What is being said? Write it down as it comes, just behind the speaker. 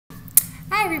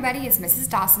Hi everybody, it's Mrs.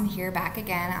 Dawson here back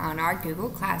again on our Google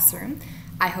Classroom.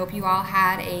 I hope you all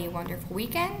had a wonderful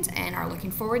weekend and are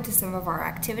looking forward to some of our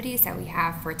activities that we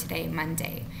have for today,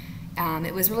 Monday.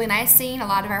 It was really nice seeing a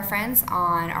lot of our friends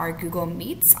on our Google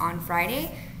Meets on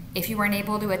Friday. If you weren't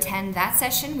able to attend that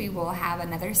session, we will have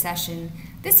another session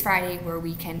this Friday where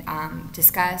we can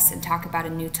discuss and talk about a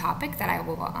new topic that I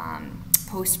will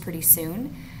post pretty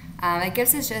soon. It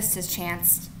gives us just a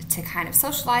chance to kind of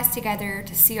socialize together,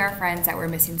 to see our friends that we're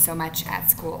missing so much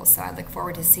at school. So I look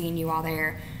forward to seeing you all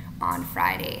there on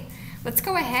Friday. Let's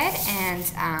go ahead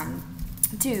and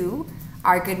do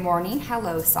our good morning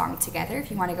hello song together. If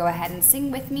you want to go ahead and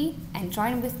sing with me and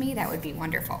join with me, that would be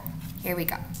wonderful. Here we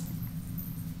go.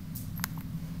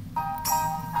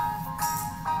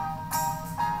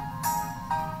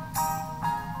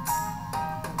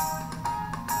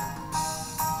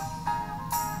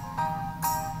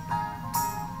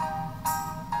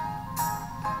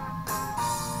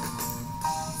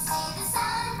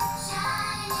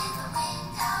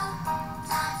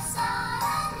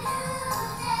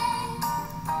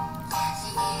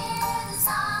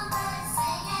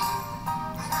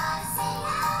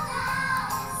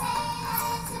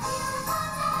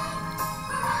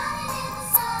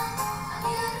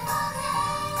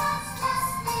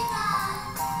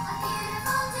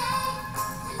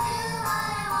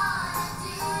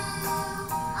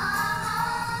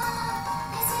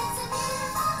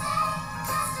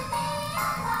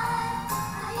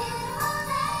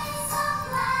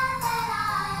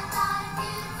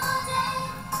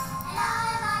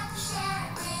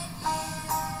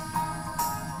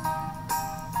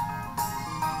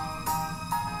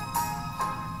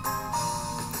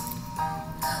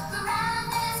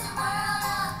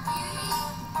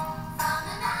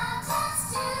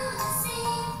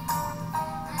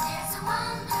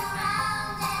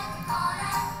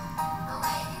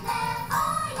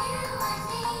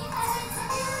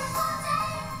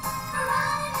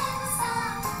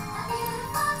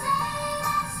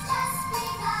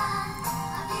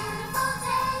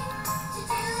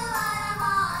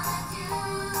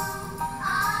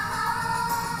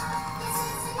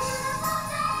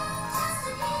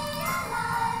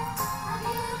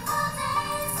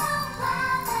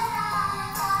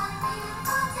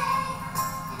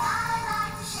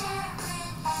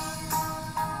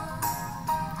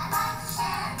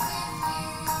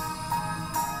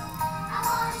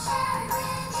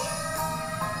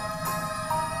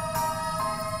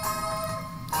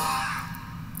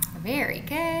 Very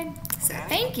good. So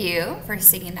thank you for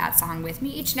singing that song with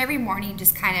me. Each and every morning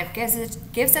just kind of gives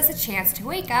us a chance to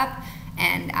wake up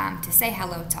and to say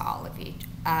hello to all of you,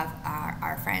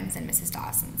 our friends and Mrs.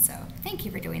 Dawson. So thank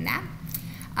you for doing that.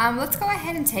 Let's go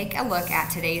ahead and take a look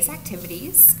at today's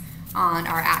activities on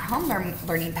our at-home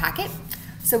learning packet.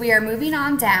 So we are moving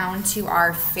on down to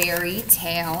our fairy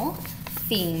tale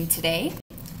theme today.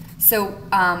 So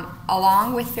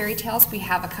along with fairy tales, we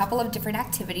have a couple of different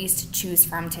activities to choose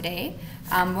from today.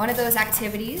 One of those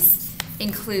activities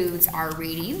includes our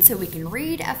reading. So we can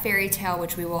read a fairy tale,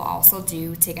 which we will also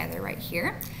do together right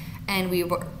here. And we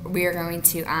are going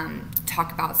to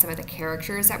talk about some of the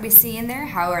characters that we see in there.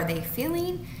 How are they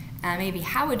feeling? Maybe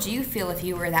how would you feel if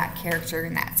you were that character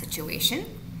in that situation?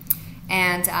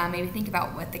 And maybe think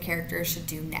about what the character should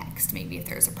do next. Maybe if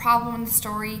there's a problem in the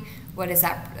story, what is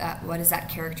that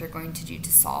character going to do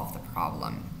to solve the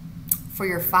problem? For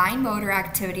your fine motor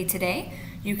activity today,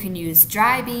 you can use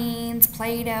dry beans,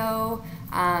 Play-Doh,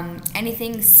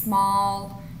 anything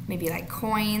small, maybe like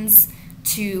coins,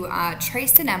 to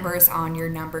trace the numbers on your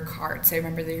number card. So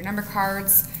remember that your number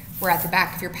cards were at the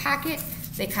back of your packet.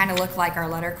 They kind of look like our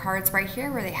letter cards right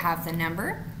here where they have the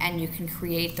number, and you can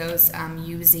create those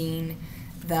using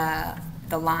the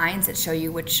lines that show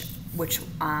you which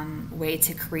way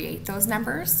to create those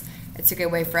numbers. It's a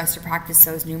good way for us to practice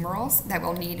those numerals that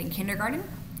we'll need in kindergarten.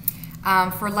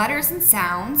 For letters and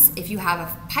sounds, if you have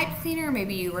a pipe cleaner,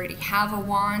 maybe you already have a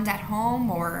wand at home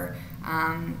or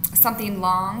something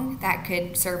long that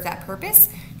could serve that purpose,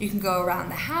 you can go around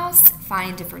the house,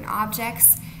 find different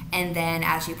objects, and then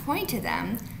as you point to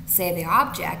them, say the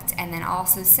object and then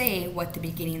also say what the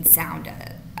beginning sound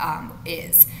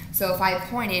is. So if I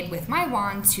pointed with my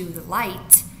wand to the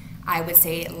light, I would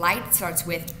say light starts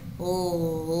with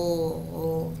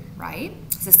right?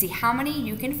 So see how many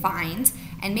you can find,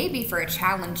 and maybe for a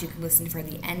challenge you can listen for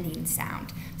the ending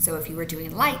sound. So if you were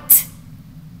doing light,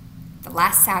 the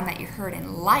last sound that you heard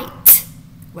in light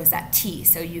was that T,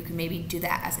 so you can maybe do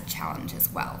that as a challenge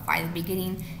as well. Find the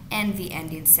beginning and the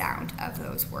ending sound of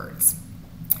those words.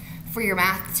 For your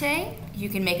math today, you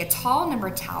can make a tall number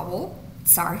towel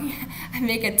sorry,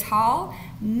 make a tall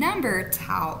number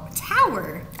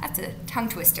tower, that's a tongue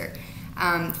twister,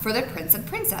 for the prince and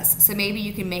princess. So maybe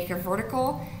you can make a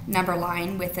vertical number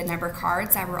line with the number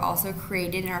cards that were also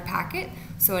created in our packet.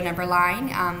 So a number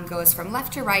line goes from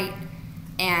left to right,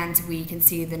 and we can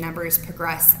see the numbers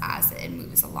progress as it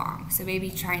moves along. So maybe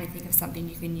trying to think of something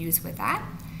you can use with that.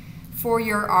 For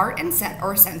your art and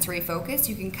sensory focus,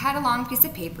 you can cut a long piece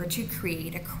of paper to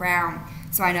create a crown.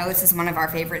 So I know this is one of our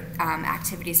favorite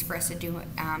activities for us to do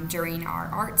during our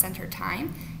art center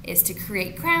time, is to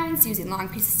create crowns using long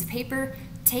pieces of paper,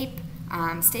 tape,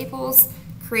 staples,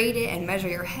 create it and measure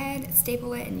your head,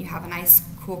 staple it, and you have a nice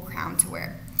cool crown to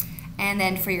wear. And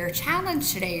then for your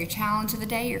challenge today, your challenge of the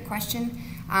day, your question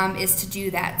is to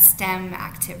do that STEM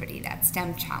activity, that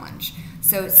STEM challenge.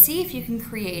 So see if you can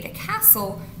create a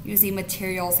castle using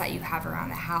materials that you have around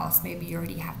the house. Maybe you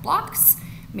already have blocks,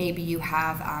 maybe you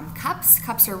have cups.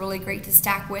 Cups are really great to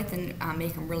stack with and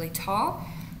make them really tall.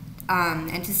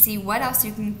 And to see what else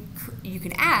you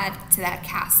can add to that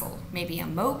castle. Maybe a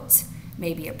moat,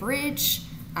 maybe a bridge,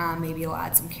 maybe you'll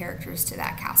add some characters to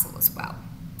that castle as well.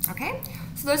 Okay,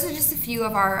 so those are just a few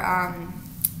of our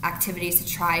activities to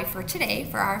try for today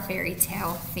for our fairy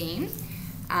tale theme.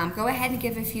 Go ahead and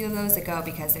give a few of those a go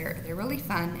because they're really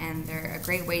fun and they're a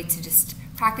great way to just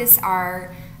practice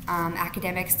our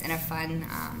academics in a fun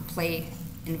play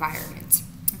environment.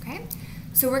 Okay,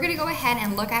 so we're going to go ahead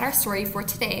and look at our story for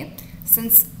today.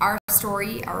 Since our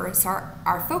story,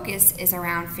 our focus is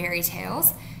around fairy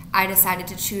tales, I decided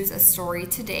to choose a story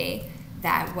today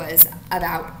that was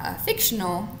about a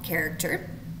fictional character,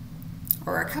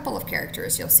 or a couple of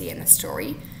characters you'll see in the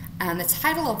story. The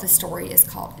title of the story is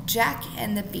called Jack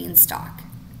and the Beanstalk.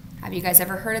 Have you guys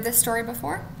ever heard of this story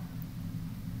before?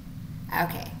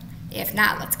 Okay, if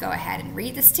not, let's go ahead and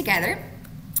read this together.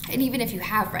 And even if you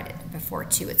have read it before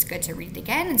too, it's good to read it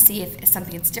again and see if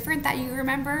something's different that you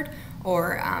remembered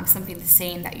or something the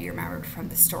same that you remembered from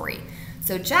the story.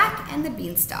 So Jack and the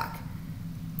Beanstalk.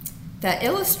 The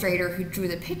illustrator who drew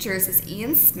the pictures is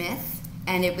Ian Smith,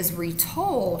 and it was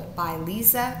retold by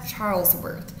Lisa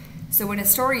Charlesworth. So when a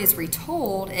story is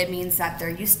retold, it means that there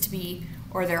used to be,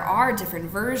 or there are different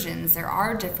versions, there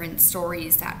are different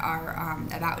stories that are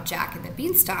about Jack and the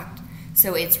Beanstalk.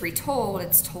 So it's retold,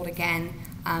 it's told again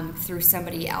through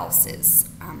somebody else's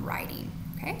writing.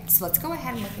 Okay, so let's go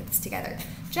ahead and look at this together.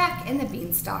 Jack and the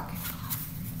Beanstalk,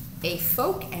 a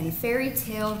folk and fairy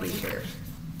tale reader.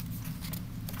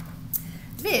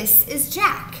 This is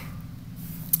Jack.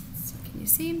 So can you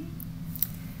see?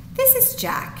 This is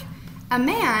Jack. A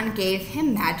man gave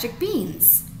him magic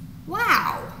beans.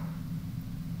 Wow.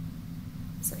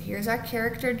 So here's our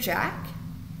character Jack.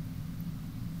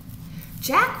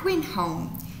 Jack went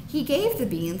home. He gave the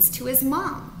beans to his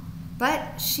mom,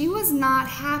 but she was not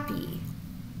happy.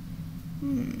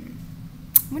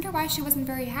 I wonder why she wasn't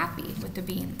very happy with the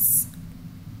beans.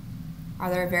 Are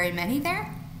there very many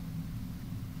there?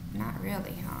 Not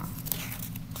really, huh?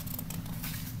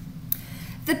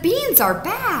 The beans are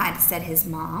bad, said his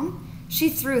mom. She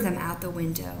threw them out the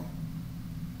window.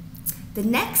 The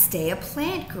next day, a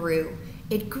plant grew.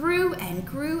 It grew and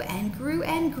grew and grew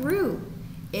and grew.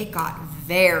 It got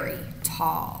very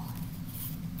tall.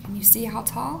 Can you see how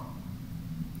tall?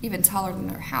 Even taller than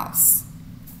their house.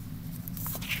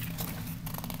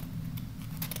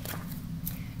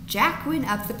 Jack went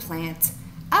up the plant,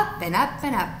 up and up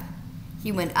and up.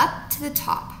 He went up to the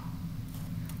top.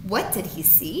 What did he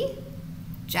see?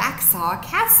 Jack saw a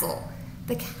castle.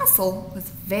 The castle was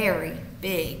very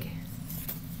big.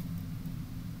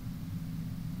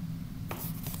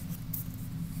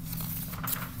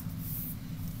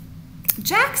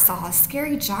 Jack saw a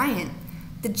scary giant.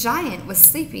 The giant was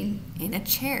sleeping in a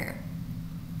chair.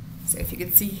 So if you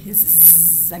could see his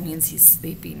zzz, that means he's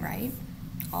sleeping, right?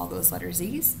 All those letters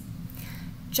Z's.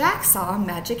 Jack saw a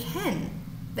magic hen.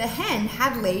 The hen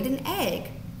had laid an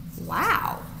egg.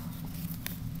 Wow.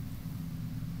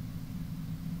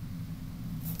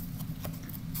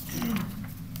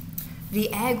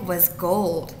 The egg was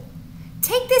gold.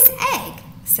 Take this egg,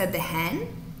 said the hen.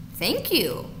 Thank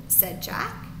you, said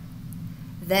Jack.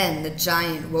 Then the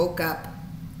giant woke up.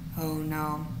 Oh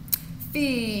no.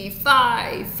 Fee,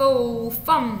 fi, fo,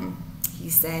 fum, he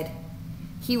said.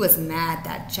 He was mad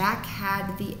that Jack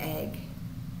had the egg.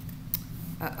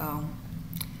 Uh-oh.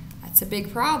 That's a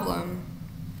big problem.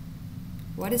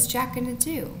 What is Jack going to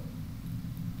do?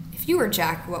 If you were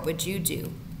Jack, what would you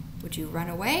do? Would you run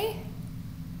away?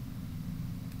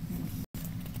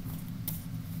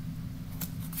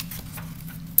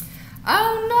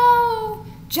 Oh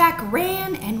no! Jack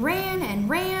ran and ran and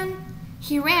ran.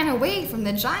 He ran away from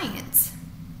the giant.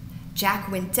 Jack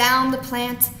went down the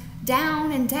plant,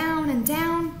 Down and down and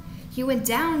down, he went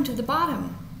down to the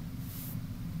bottom.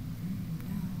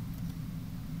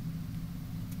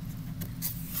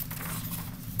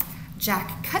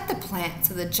 Jack cut the plant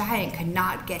so the giant could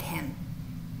not get him.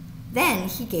 Then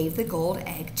he gave the gold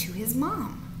egg to his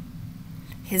mom.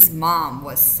 His mom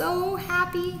was so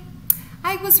happy.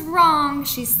 I was wrong,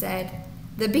 she said.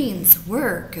 The beans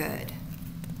were good.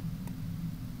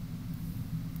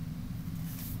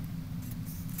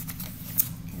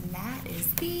 And that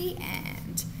is the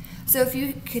end. So if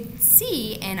you could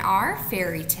see in our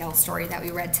fairy tale story that we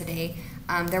read today,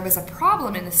 there was a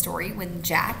problem in the story when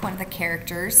Jack, one of the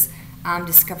characters,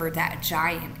 discovered that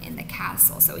giant in the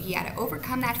castle. So he had to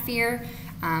overcome that fear.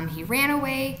 He ran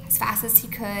away as fast as he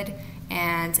could,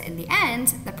 and in the end,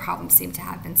 the problem seemed to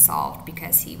have been solved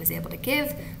because he was able to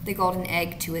give the golden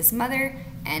egg to his mother,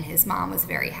 and his mom was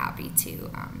very happy to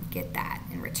get that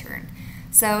in return.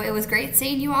 So it was great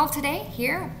seeing you all today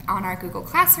here on our Google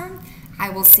Classroom. I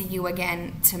will see you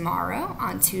again tomorrow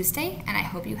on Tuesday, and I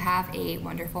hope you have a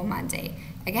wonderful Monday.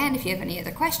 Again, if you have any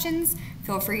other questions,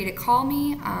 feel free to call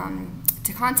me,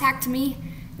 to contact me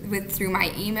through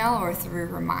my email or through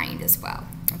Remind as well.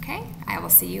 Okay? I will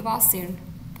see you all soon.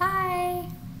 Bye!